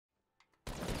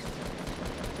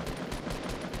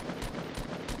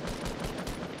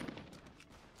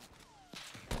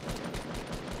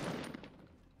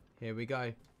Here we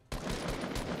go.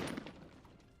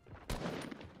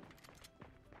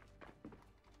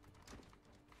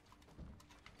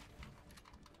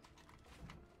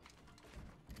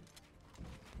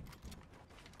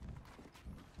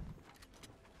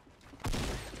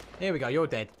 Here we go. You're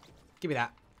dead. Give me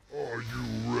that. Are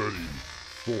you ready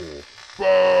for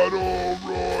Battle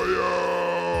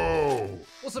Royale?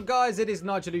 What's up, guys? It is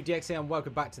NitroLukeDX here, and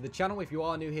welcome back to the channel. If you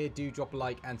are new here, do drop a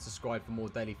like and subscribe for more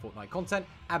daily Fortnite content.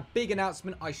 And big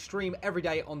announcement, I stream every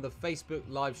day on the Facebook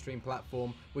live stream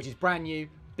platform, which is brand new,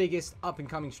 biggest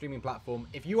up-and-coming streaming platform.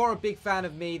 If you are a big fan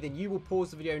of me, then you will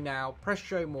pause the video now, press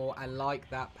show more, and like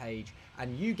that page.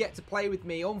 And you get to play with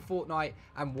me on Fortnite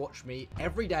and watch me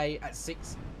every day at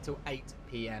 6 till 8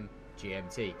 PM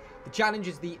GMT. The challenge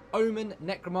is the Omen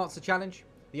Necromancer challenge.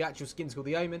 The actual skin's called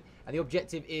the Omen, and the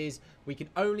objective is we can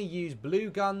only use blue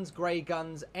guns, grey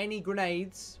guns, any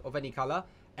grenades of any colour,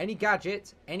 any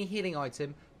gadget, any healing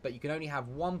item, but you can only have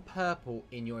one purple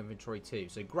in your inventory too.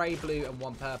 So grey, blue, and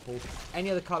one purple. Any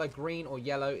other colour, green or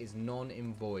yellow, is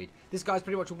non-void. This guy's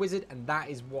pretty much a wizard, and that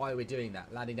is why we're doing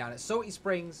that. Landing down at Salty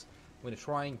Springs, I'm going to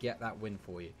try and get that win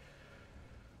for you.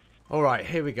 Alright,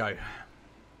 here we go.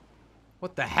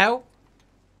 What the hell?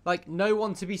 Like, no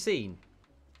one to be seen.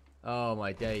 Oh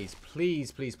my days.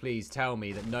 Please, please, please tell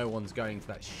me that no one's going to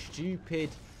that stupid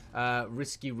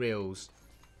risky reels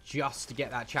just to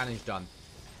get that challenge done.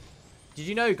 Did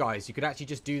you know, guys, you could actually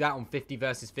just do that on 50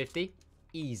 versus 50?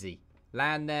 Easy.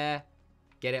 Land there,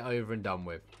 get it over and done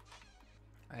with.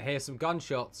 I hear some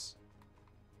gunshots.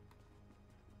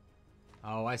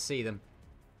 Oh, I see them.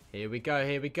 Here we go,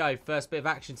 here we go. First bit of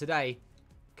action today.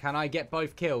 Can I get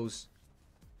both kills?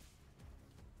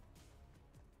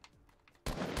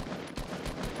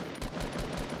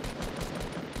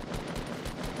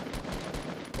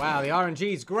 Wow, the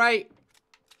RNG is great.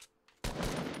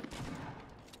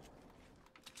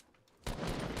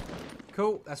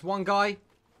 Cool, that's one guy.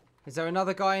 Is there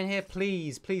another guy in here?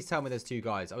 Please, please tell me there's two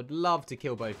guys. I would love to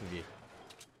kill both of you.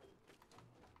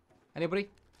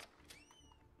 Anybody?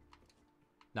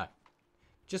 No.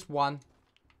 Just one.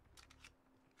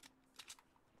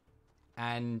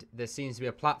 And there seems to be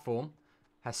a platform.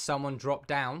 Has someone dropped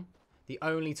down? The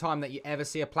only time that you ever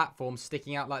see a platform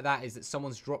sticking out like that is that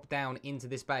someone's dropped down into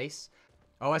this base.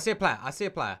 Oh, I see a player. I see a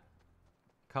player.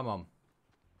 Come on.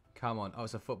 Come on. Oh,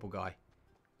 it's a football guy.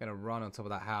 Gonna run on top of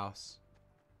that house.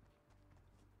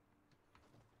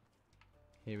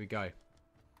 Here we go.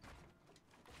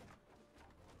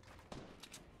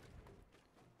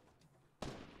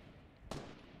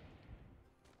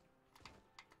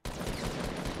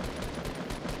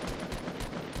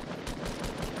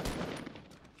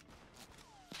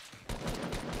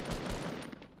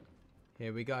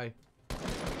 Here we go.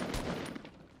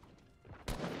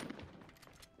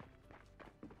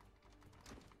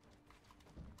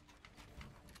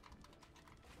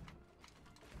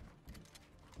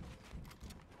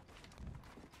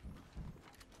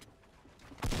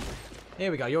 Here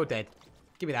we go. You're dead.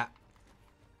 Give me that.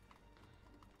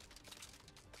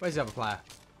 Where's the other player?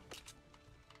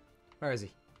 Where is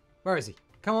he? Where is he?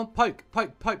 Come on, poke,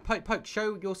 poke, poke, poke, poke.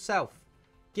 Show yourself.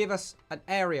 Give us an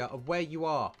area of where you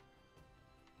are.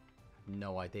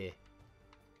 No idea.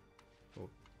 Oh.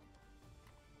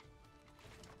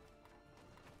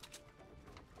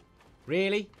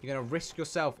 Really? You're going to risk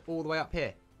yourself all the way up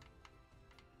here?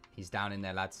 He's down in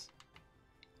there, lads.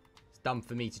 It's done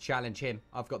for me to challenge him.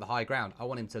 I've got the high ground. I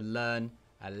want him to learn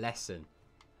a lesson.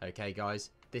 Okay,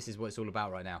 guys? This is what it's all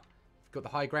about right now. You've got the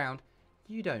high ground.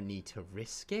 You don't need to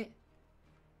risk it.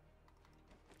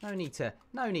 No need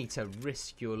to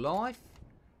risk your life.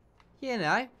 You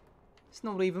know. It's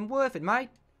not even worth it, mate.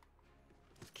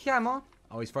 Come on.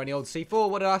 Oh, he's throwing the old C4.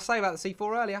 What did I say about the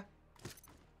C4 earlier?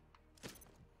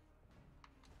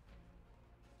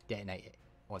 Detonate it.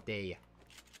 Or dare you?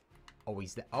 Oh,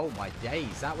 he's there. Oh, my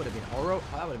days. That would have been horrible.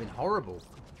 That would have been horrible.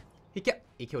 He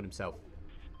killed himself.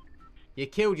 You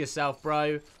killed yourself,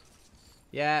 bro.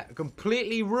 Yeah,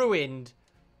 completely ruined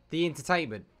the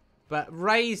entertainment. But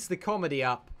raised the comedy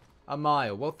up a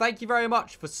mile. Well, thank you very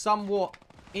much for somewhat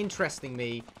interesting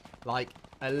me. Like,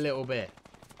 a little bit.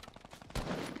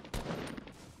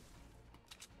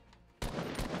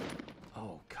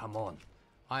 Oh, come on.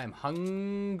 I am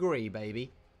hungry,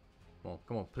 baby.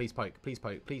 Come on. Please poke. Please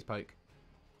poke. Please poke.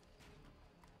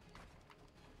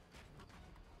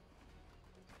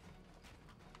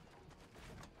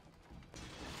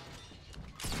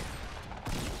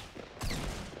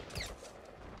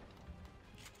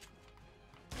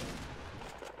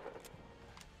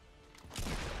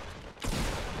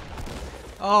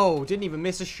 Oh, didn't even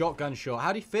miss a shotgun shot.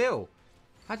 How do you feel?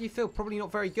 How do you feel? Probably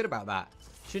not very good about that.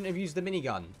 Shouldn't have used the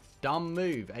minigun. Dumb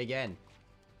move again.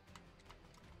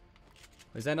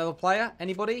 Is there another player?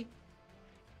 Anybody?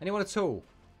 Anyone at all?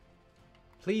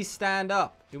 Please stand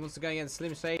up. Who wants to go against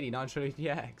Slim Shady,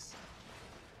 NitroLukeDX?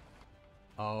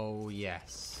 Oh,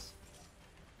 yes.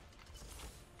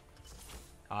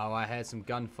 Oh, I heard some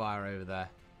gunfire over there.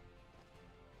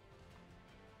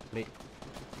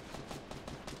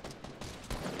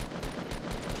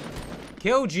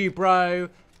 Killed you, bro.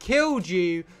 Killed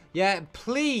you. Yeah,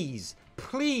 please.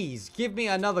 Please give me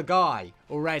another guy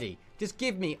already. Just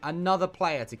give me another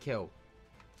player to kill.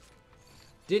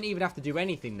 Didn't even have to do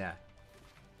anything there.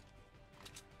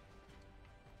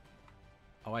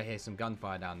 Oh, I hear some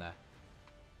gunfire down there.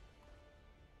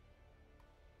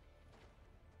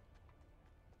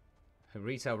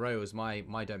 Retail Row is my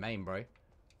domain, bro.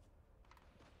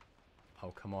 Oh,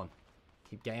 come on.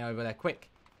 Keep getting over there. Quick.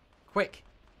 Quick.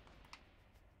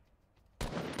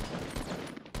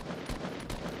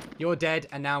 You're dead,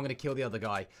 and now I'm going to kill the other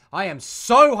guy. I am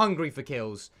so hungry for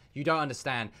kills. You don't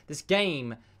understand. This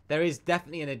game, there is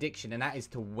definitely an addiction, and that is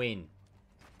to win.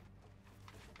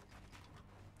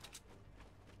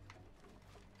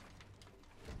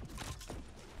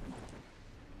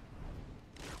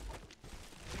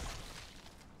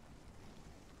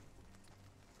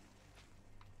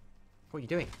 What are you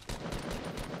doing?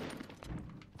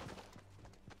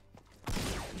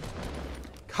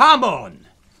 Come on!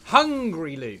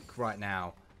 Hungry Luke right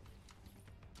now.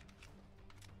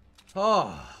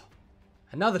 Oh,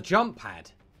 another jump pad.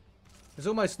 It's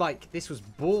almost like this was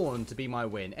born to be my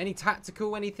win. Any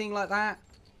tactical, anything like that?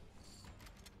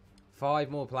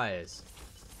 5 more players.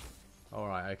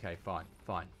 Alright, okay, fine.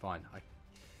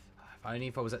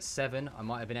 If I was at 7, I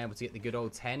might have been able to get the good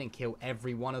old 10 and kill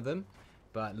every one of them.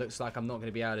 But looks like I'm not going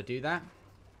to be able to do that.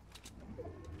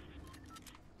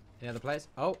 Any other players?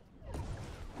 Oh.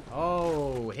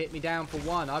 Oh, hit me down for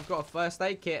 1. I've got a first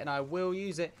aid kit and I will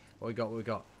use it. What we got? What we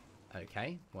got?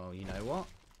 Okay, well, you know what?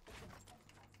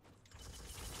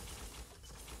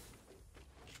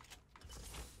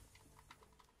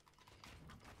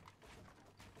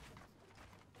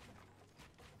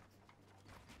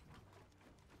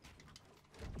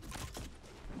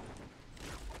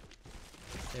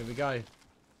 Here we go.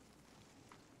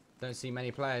 Don't see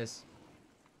many players.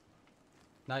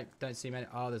 Nope, don't see many.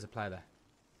 Oh, there's a player there.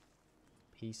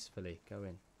 Peacefully, go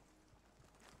in.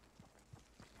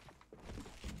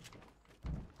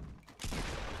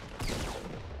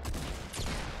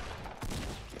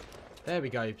 There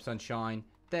we go, sunshine.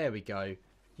 There we go.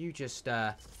 You just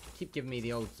keep giving me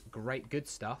the old great good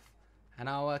stuff, and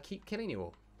I'll keep killing you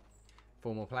all.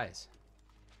 4 more players.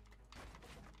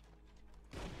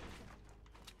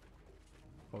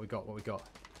 What we got? What we got?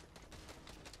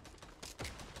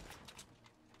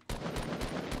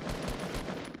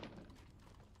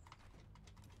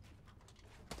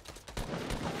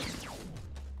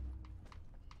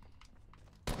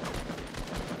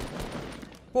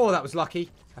 Oh, that was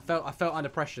lucky. I felt under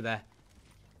pressure there.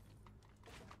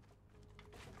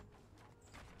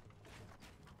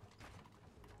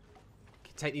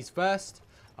 Take these first.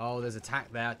 Oh, there's a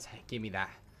tact there. Give me that.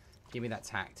 Give me that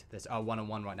tact. There's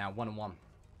 1-on-1 right now. 1-on-1.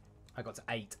 I got to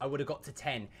 8. I would have got to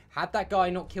 10. Had that guy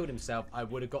not killed himself, I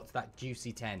would have got to that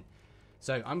juicy 10.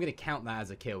 So I'm going to count that as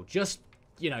a kill. Just,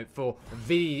 you know, for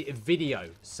video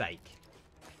sake.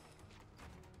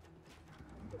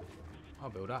 I'll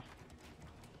build up.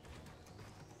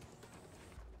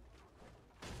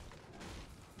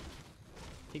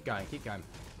 Keep going, keep going.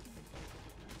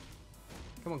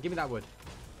 Come on, give me that wood.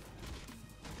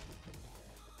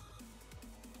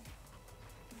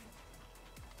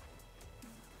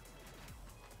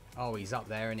 Oh, he's up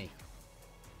there, isn't he?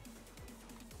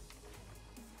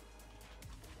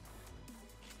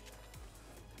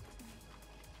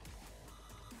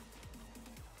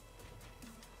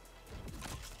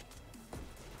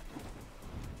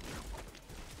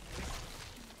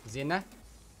 Is he in there?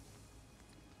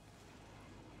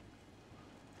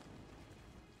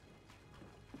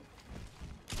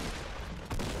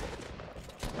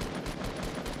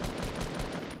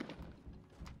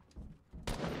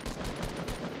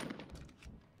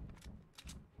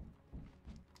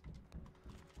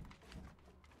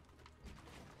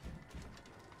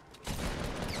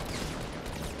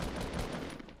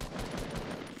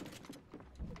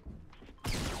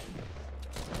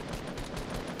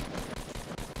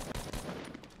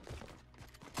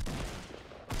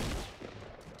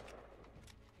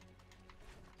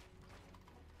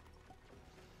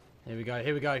 Here we go,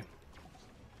 here we go.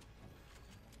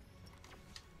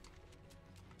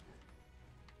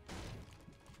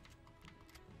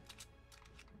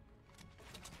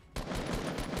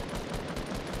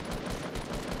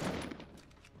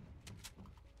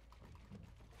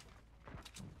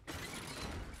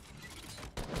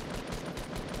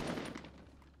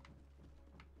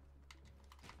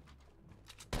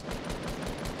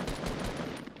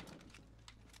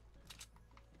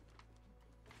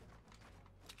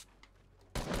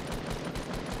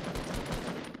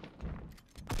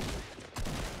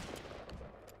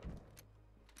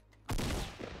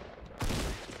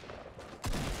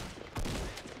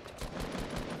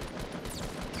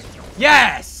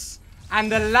 Yes!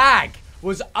 And the lag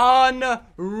was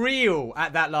unreal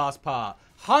at that last part.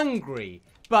 Hungry,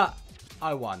 but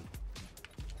I won.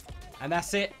 And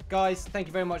that's it, guys. Thank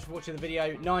you very much for watching the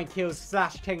video. 9 kills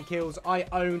 / 10 kills. I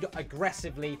owned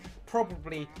aggressively.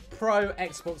 Probably pro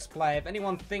Xbox player. If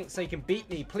anyone thinks they can beat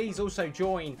me, please also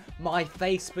join my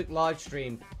Facebook live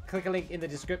stream. Click a link in the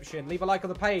description. Leave a like on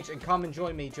the page and come and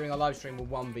join me during a live stream with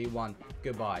 1v1.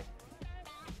 Goodbye.